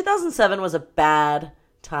 man. 2007 was a bad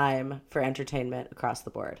time for entertainment across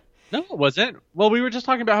the board. No, it wasn't. Well, we were just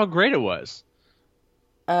talking about how great it was.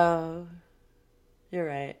 Oh, you're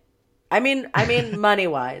right. I mean, money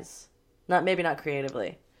wise, maybe not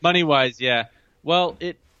creatively. Money wise, yeah. Well,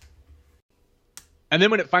 and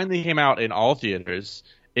then when it finally came out in all theaters,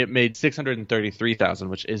 it made $633,000,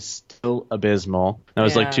 which is still abysmal. That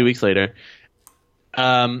was like 2 weeks later.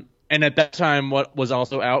 And at that time, what was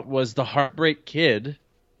also out was The Heartbreak Kid.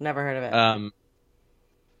 Never heard of it.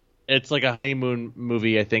 It's like a honeymoon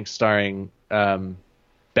movie, I think, starring Ben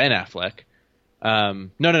Affleck. No,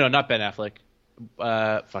 not Ben Affleck.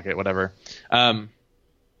 Fuck it, whatever. But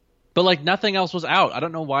like nothing else was out. I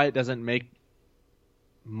don't know why it doesn't make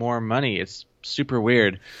more money. It's super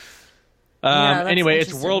weird. Anyway,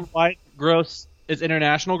 its worldwide gross, its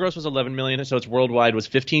international gross was 11 million, so its worldwide was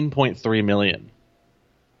 15.3 million.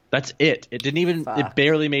 That's it. It didn't even. Fuck. It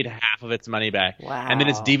barely made half of its money back. Wow. And then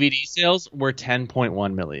its DVD sales were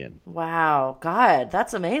 10.1 million. Wow, God,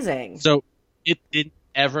 that's amazing. So it didn't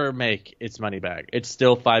ever make its money back. It's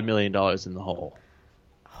still $5 million in the hole.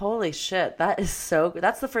 Holy shit,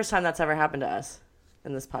 that's the first time that's ever happened to us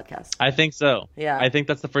in this podcast. I think so. Yeah, I think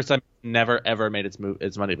that's the first time it never ever made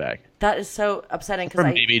its money back. That is so upsetting because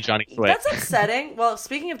maybe Johnny Suede. That's upsetting. Well,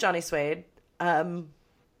 speaking of Johnny Suede, the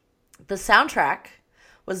soundtrack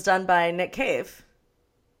was done by Nick Cave.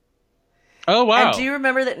 Oh, wow. And do you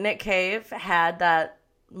remember that Nick Cave had that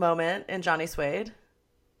moment in Johnny Suede?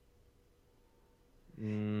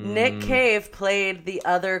 Nick Cave played the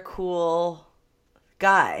other cool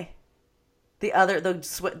guy. The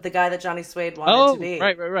guy that Johnny Suede wanted to be.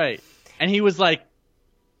 Right. And he was like,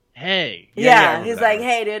 hey. Yeah, he's like,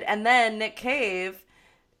 hey, dude. And then Nick Cave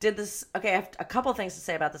did this. Okay, I have a couple things to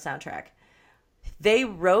say about the soundtrack. They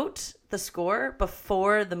wrote the score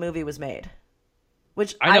before the movie was made,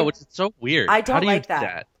 which which is so weird. I don't like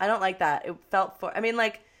that. I don't like that. It felt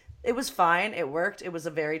it was fine. It worked. It was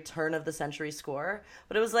a very turn of the century score,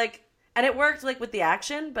 but it was like, and it worked like with the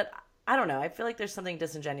action, but I don't know. I feel like there's something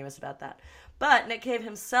disingenuous about that. But Nick Cave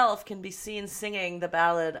himself can be seen singing the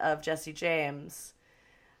ballad of Jesse James.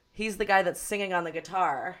 He's the guy that's singing on the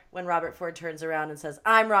guitar when Robert Ford turns around and says,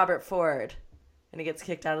 "I'm Robert Ford," and he gets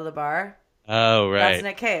kicked out of the bar. Oh, right. That's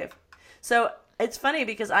Nick Cave. So it's funny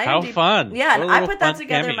because How fun. Yeah, and I put that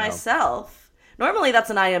together cameo. myself. Normally that's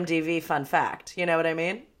an IMDb fun fact. You know what I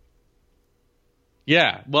mean?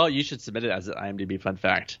 Yeah. Well, you should submit it as an IMDb fun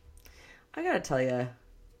fact. I gotta tell you,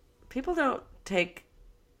 people don't take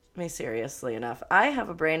me seriously enough. I have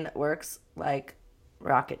a brain that works like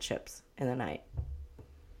rocket ships in the night.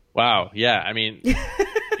 Wow. Yeah. I mean,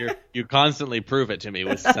 you constantly prove it to me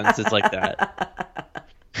with sentences like that.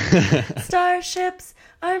 Starships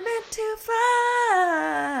are meant to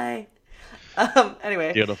fly.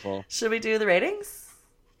 Anyway. Beautiful. Should we do the ratings?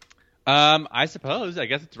 I suppose. I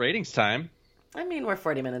guess it's ratings time. I mean, we're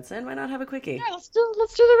 40 minutes in. Why not have a quickie? Yeah, let's do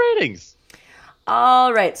the ratings.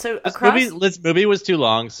 All right. So this movie was too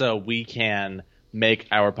long, so we can make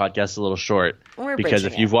our podcast a little short. Because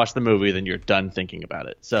if you've watched the movie, then you're done thinking about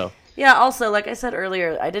it. So yeah. Also, like I said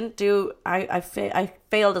earlier, I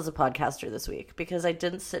failed as a podcaster this week because I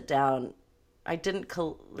didn't sit down. I didn't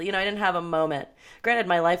have a moment. Granted,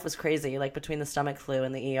 my life was crazy. Like between the stomach flu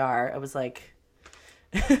and the ER, I was like.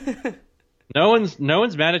 No one's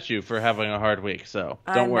mad at you for having a hard week, so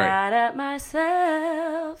don't worry. I'm mad at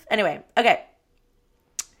myself. Anyway, okay.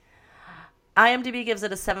 IMDb gives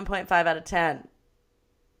it a 7.5 out of 10.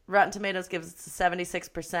 Rotten Tomatoes gives it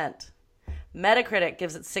 76%. Metacritic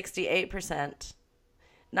gives it 68%.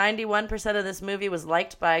 91% of this movie was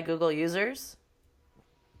liked by Google users.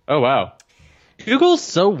 Oh, wow. Google's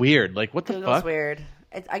so weird. Like, what the Google's fuck? weird.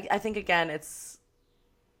 I think, again, it's...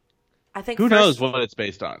 Who knows what it's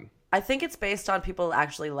based on? I think it's based on people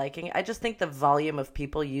actually liking it. I just think the volume of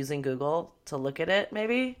people using Google to look at it,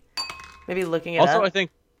 maybe looking it up. Also,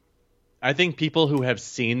 I think people who have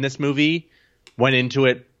seen this movie went into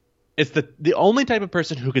it. It's the only type of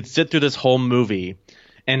person who could sit through this whole movie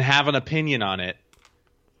and have an opinion on it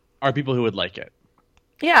are people who would like it.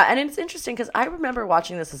 Yeah, and it's interesting because I remember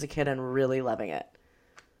watching this as a kid and really loving it.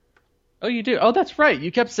 Oh, you do? Oh, that's right.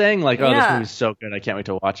 You kept saying, like, oh, Yeah. this movie's so good, I can't wait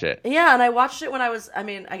to watch it. Yeah, and I watched it when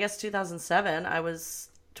I guess 2007. I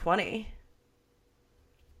was 20.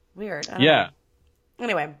 Weird. I don't Yeah. know.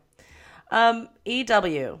 Anyway,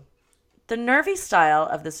 EW. The nervy style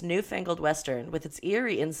of this newfangled Western, with its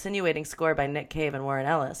eerie, insinuating score by Nick Cave and Warren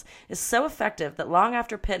Ellis, is so effective that long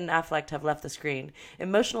after Pitt and Affleck have left the screen,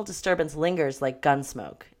 emotional disturbance lingers like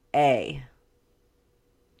Gunsmoke. A.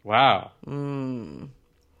 Wow. And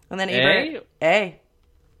then Ebert... A.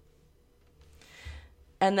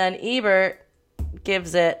 And then Ebert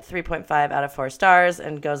gives it 3.5 out of 4 stars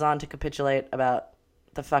and goes on to capitulate about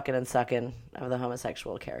the fucking and sucking of the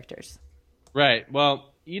homosexual characters. Right.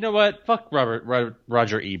 Well, you know what? Fuck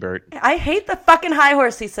Roger Ebert. I hate the fucking high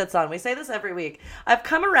horse he sits on. We say this every week. I've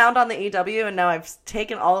come around on the EW, and now I've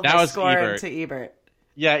taken all of my score into Ebert.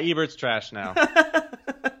 Yeah, Ebert's trash now.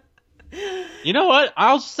 You know what?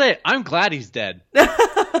 I'll just say it. I'm glad he's dead.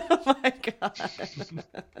 Oh my god.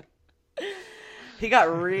 He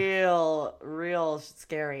got real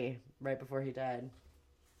scary right before he died.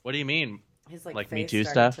 What do you mean? His like face Me Too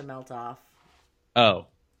started stuff? to melt off. Oh.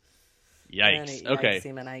 Yikes. Okay.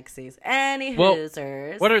 Any Well,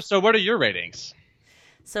 hoosers. What are your ratings?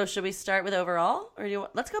 So should we start with overall, or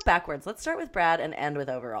let's go backwards? Let's start with Brad and end with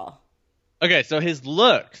overall. Okay, so his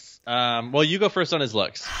looks. Well, you go first on his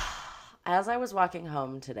looks. As I was walking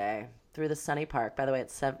home today through the sunny park, by the way,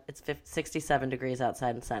 it's 67 degrees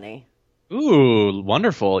outside and sunny. Ooh,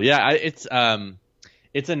 wonderful. Yeah, it's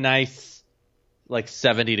a nice, like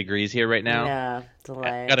 70 degrees here right now. Yeah,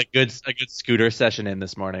 delight. Got a good scooter session in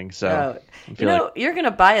this morning, so you're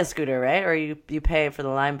gonna buy a scooter, right? Or you pay for the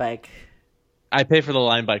Lime bike? I pay for the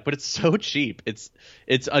Lime bike, but it's so cheap. It's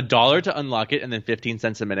 $1 to unlock it and then 15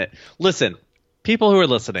 cents a minute. Listen, people who are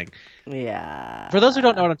listening. Yeah. For those who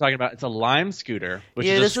don't know what I'm talking about, it's a Lime scooter, which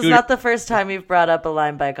is a this scooter. is not the first time you've brought up a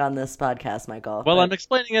Lime bike on this podcast, Michael. Well, I'm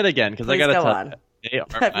explaining it again because I got to go tell on. you.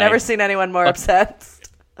 I've never seen anyone more obsessed.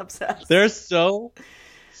 They're so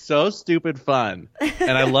stupid fun,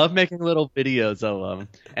 and I love making little videos of them.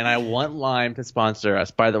 And I want Lime to sponsor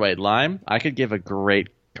us. By the way, Lime, I could give a great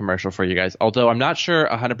commercial for you guys. Although I'm not sure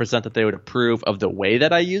 100% that they would approve of the way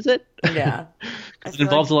that I use it. Yeah, because it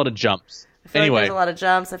involves a lot of jumps. I feel Anyway, like there's a lot of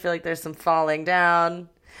jumps. I feel like there's some falling down.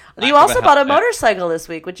 You also bought a motorcycle this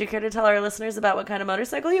week. Would you care to tell our listeners about what kind of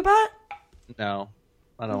motorcycle you bought? No,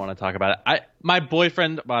 I don't want to talk about it. My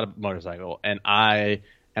boyfriend bought a motorcycle, and I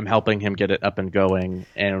am helping him get it up and going.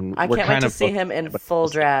 And I can't wait to see him in full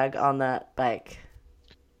drag on that bike.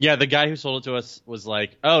 Yeah, the guy who sold it to us was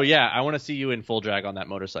like, "Oh yeah, I want to see you in full drag on that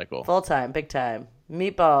motorcycle." Full time, big time,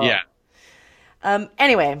 meatball. Yeah.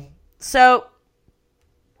 Anyway, so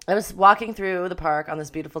I was walking through the park on this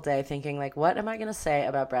beautiful day, thinking like, what am I going to say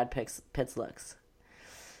about Brad Pitt's looks?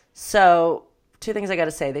 So, two things I got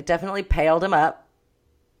to say: they definitely paled him up,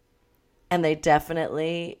 and they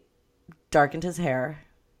definitely darkened his hair.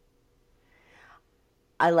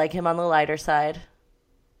 I like him on the lighter side.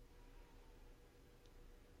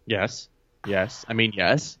 Yes. I mean,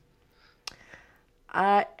 yes.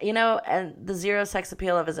 And the zero sex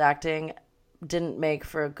appeal of his acting didn't make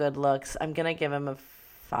for good looks. I'm going to give him a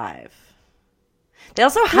 5. They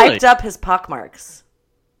also hyped up his pockmarks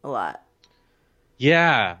a lot.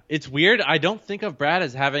 Yeah. It's weird. I don't think of Brad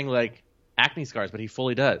as having, like, acne scars, but he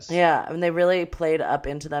fully does. Yeah. I mean, they really played up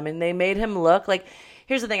into them, and they made him look like...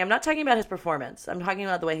 Here's the thing. I'm not talking about his performance. I'm talking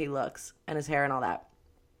about the way he looks and his hair and all that.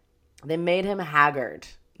 They made him haggard.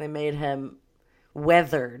 They made him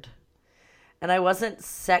weathered. And I wasn't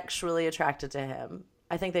sexually attracted to him.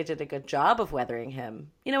 I think they did a good job of weathering him.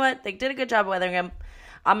 You know what? They did a good job of weathering him.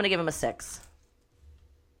 I'm going to give him a 6.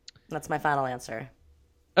 That's my final answer.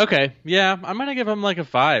 Okay. Yeah, I'm going to give him like a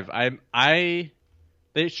 5. They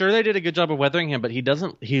did a good job of weathering him, but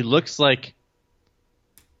he looks like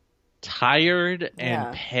tired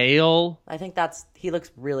and pale. I think he looks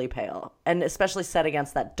really pale, and especially set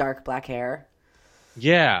against that dark black hair.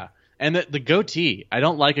 Yeah. And the goatee. I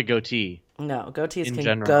don't like a goatee. No, goatees in can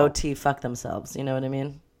general. goatee fuck themselves. You know what I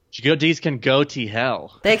mean? Goatees can goatee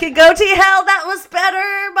hell. They can goatee hell. That was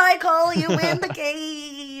better, Michael. You win the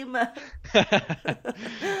game.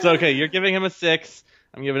 So, okay, you're giving him a 6.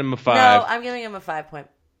 I'm giving him a 5. No, I'm giving him a 5 point.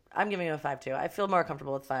 I'm giving him a 5 too. I feel more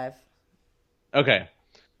comfortable with 5. Okay.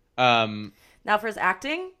 Now for his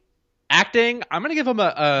acting, I'm gonna give him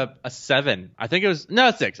a 7. I think it was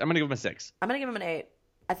a 6. I'm gonna give him a 6. I'm gonna give him an 8.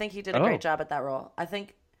 I think he did a great job at that role.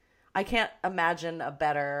 I can't imagine a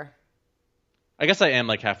better. I guess I am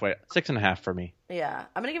like halfway. 6.5 for me. Yeah,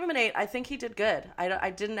 I'm gonna give him an 8. I think he did good. I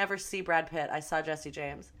didn't ever see Brad Pitt. I saw Jesse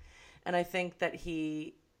James, and I think that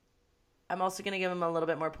I'm also gonna give him a little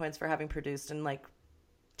bit more points for having produced and like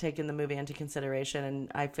taken the movie into consideration.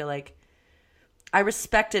 And I feel like I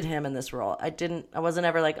respected him in this role. I wasn't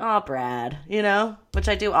ever like, oh, Brad, which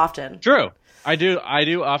I do often. True. I do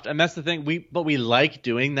often. And that's the thing. We like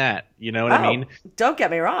doing that. You know what I mean? Don't get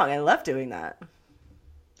me wrong. I love doing that.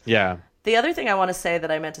 Yeah. The other thing I want to say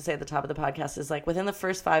that I meant to say at the top of the podcast is like within the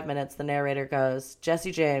first 5 minutes, the narrator goes,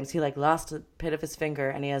 Jesse James, he like lost a pit of his finger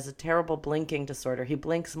and he has a terrible blinking disorder. He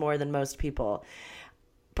blinks more than most people.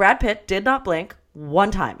 Brad Pitt did not blink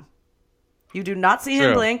one time. You do not see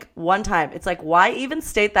him blink one time. It's like, why even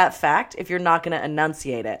state that fact if you're not going to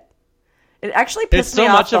enunciate it? It actually pissed me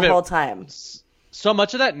off the whole time. So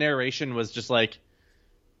much of that narration was just like,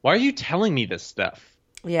 why are you telling me this stuff?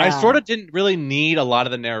 Yeah. I sort of didn't really need a lot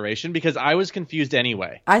of the narration because I was confused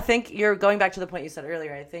anyway. I think you're going back to the point you said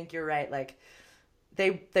earlier. I think you're right. Like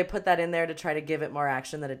they put that in there to try to give it more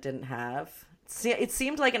action that it didn't have. It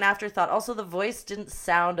seemed like an afterthought. Also, the voice didn't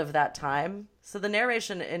sound of that time. So the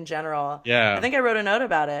narration in general, yeah. I think I wrote a note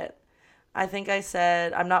about it. I think I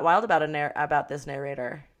said, I'm not wild about this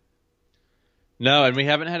narrator. No, and we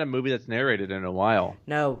haven't had a movie that's narrated in a while.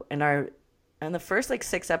 No, in the first like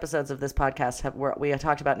 6 episodes of this podcast, we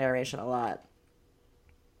talked about narration a lot.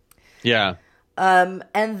 Yeah. And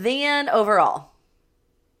then overall,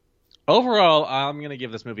 I'm going to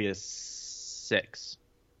give this movie a 6.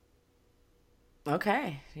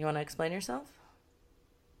 Okay. You want to explain yourself?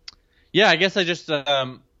 Yeah, I guess I just no,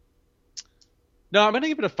 I'm going to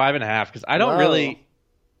give it a 5.5 because I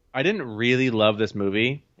didn't really love this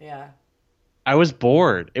movie. Yeah. I was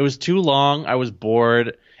bored. It was too long. I was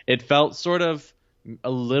bored. It felt sort of a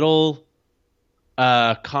little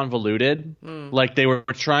convoluted. Like they were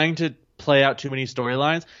trying to play out too many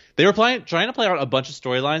storylines. They were trying to play out a bunch of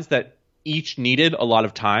storylines that each needed a lot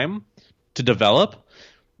of time to develop,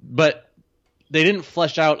 but they didn't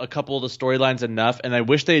flesh out a couple of the storylines enough, and I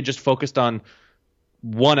wish they had just focused on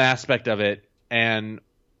one aspect of it and,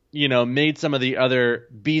 made some of the other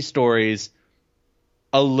B stories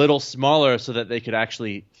a little smaller so that they could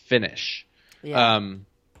actually finish. Yeah.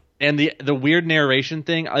 And the weird narration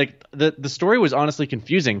thing, like the story was honestly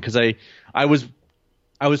confusing because I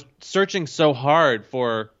was searching so hard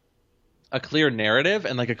for a clear narrative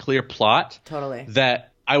and like a clear plot. Totally.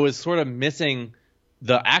 That I was sort of missing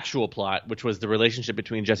the actual plot, which was the relationship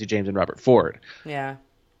between Jesse James and Robert Ford. Yeah.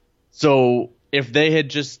 So if they had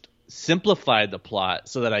just simplified the plot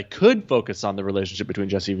so that I could focus on the relationship between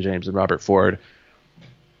Jesse James and Robert Ford,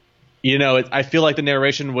 I feel like the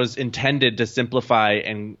narration was intended to simplify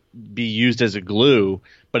and be used as a glue,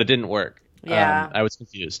 but it didn't work. Yeah. I was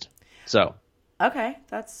confused. So. Okay.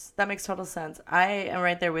 That makes total sense. I am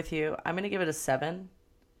right there with you. I'm going to give it a 7.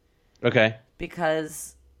 Okay.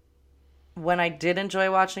 Because when I did enjoy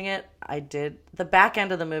watching it, the back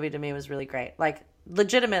end of the movie to me was really great. Like,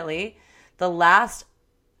 legitimately, the last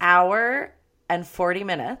hour and 40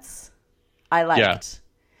 minutes I liked. Yeah.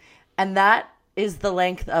 And that is the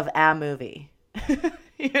length of a movie.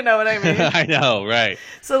 You know what I mean? I know, right.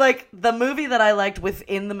 So, like, the movie that I liked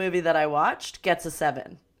within the movie that I watched gets a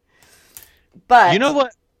 7. But You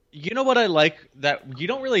know what I like that you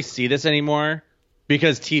don't really see this anymore?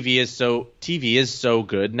 Because TV is so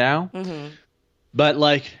good now. Mm-hmm. But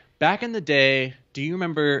like back in the day, do you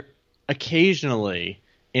remember occasionally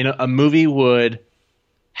a movie would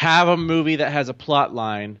have a movie that has a plot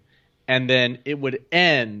line and then it would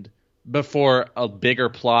end before a bigger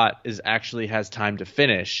plot actually has time to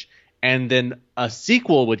finish, and then a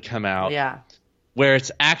sequel would come out where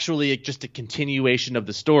it's actually just a continuation of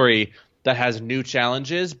the story that has new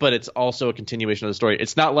challenges, but it's also a continuation of the story.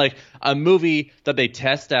 It's not like a movie that they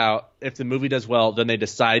test out. If the movie does well, then they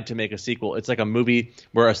decide to make a sequel. It's like a movie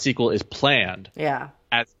where a sequel is planned. Yeah.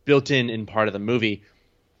 As built in part of the movie.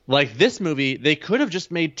 Like this movie, they could have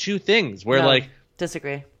just made 2 things where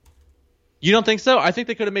disagree. You don't think so? I think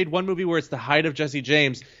they could have made one movie where it's the height of Jesse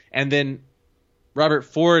James and then Robert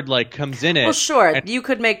Ford comes in it. Well, sure. You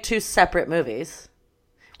could make 2 separate movies.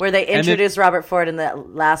 where they introduce Robert Ford in the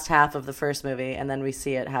last half of the first movie, and then we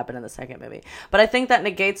see it happen in the second movie. But I think that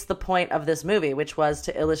negates the point of this movie, which was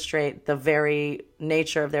to illustrate the very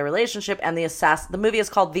nature of their relationship. And the movie is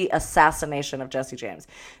called The Assassination of Jesse James.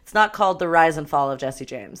 It's not called The Rise and Fall of Jesse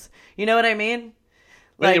James. You know what I mean?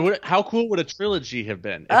 Like, how cool would a trilogy have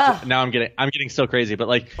been? Now I'm getting so crazy, but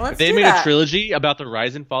like Well, if they made a trilogy about the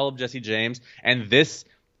rise and fall of Jesse James, and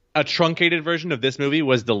a truncated version of this movie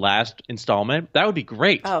was the last installment, that would be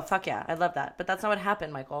great. Oh, fuck yeah. I'd love that. But that's not what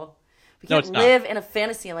happened, Michael. We No, can't it's not. live in a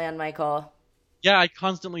fantasy land, Michael. Yeah, I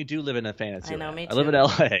constantly do live in a fantasy. I know, land. me I live in too.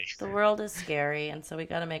 LA. The world is scary, and so we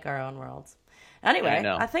got to make our own worlds. Anyway, I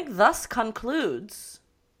know. I think thus concludes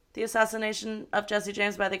The Assassination of Jesse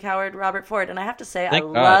James by the coward Robert Ford. And I have to say, Thank I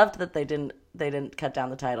God. loved that they didn't cut down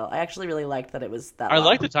the title. I actually really liked that it was that I long.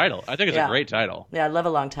 like the title. I think it's a great title. Yeah, I love a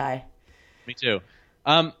long tie. Me too.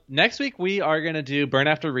 Next week we are going to do Burn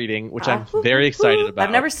After Reading, which I'm very excited about.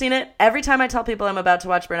 I've never seen it. Every time I tell people I'm about to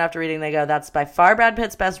watch Burn After Reading, they go, "That's by far Brad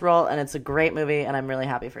Pitt's best role, and it's a great movie, and I'm really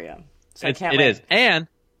happy for you." So I can't wait. It is.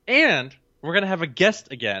 And we're going to have a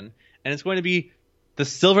guest again, and it's going to be the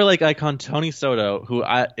Silver Lake icon Tony Soto, who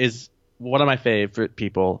is one of my favorite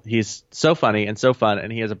people. He's so funny and so fun,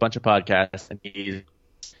 and he has a bunch of podcasts, and he's,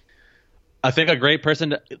 I think, a great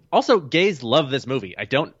person. Also, gays love this movie. I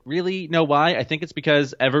don't really know why. I think it's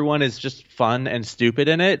because everyone is just fun and stupid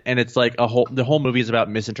in it, and it's like the whole movie is about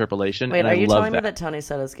misinterpolation. Wait, and are I you love telling me that Tony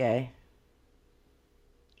Soto's gay?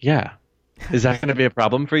 Yeah. Is that going to be a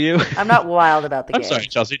problem for you? I'm not wild about the I'm gay. sorry,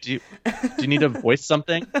 Chelsea. Do you need to voice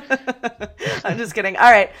something? I'm just kidding. All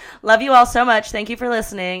right. Love you all so much. Thank you for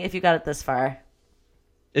listening, if you got it this far.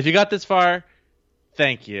 If you got this far,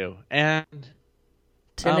 thank you. And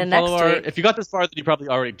Tune in next week. if you got this far, then you probably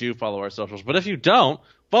already do follow our socials. But if you don't,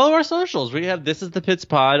 follow our socials. We have This Is the Pits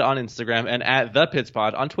Pod on Instagram and at The Pits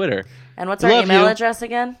Pod on Twitter. And what's our email address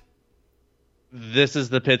again? This is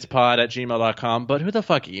the Pits Pod at gmail.com. But who the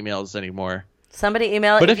fuck emails anymore? Somebody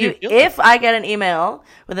email. But if I get an email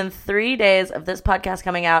within 3 days of this podcast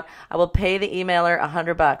coming out, I will pay the emailer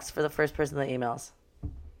 $100 for the first person that emails.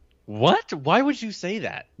 What? Why would you say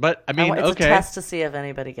that? But I mean, It's okay. a test to see if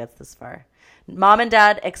anybody gets this far. Mom and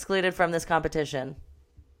Dad excluded from this competition.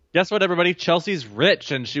 Guess what, everybody? Chelsea's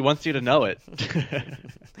rich, and she wants you to know it.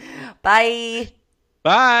 Bye.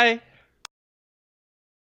 Bye.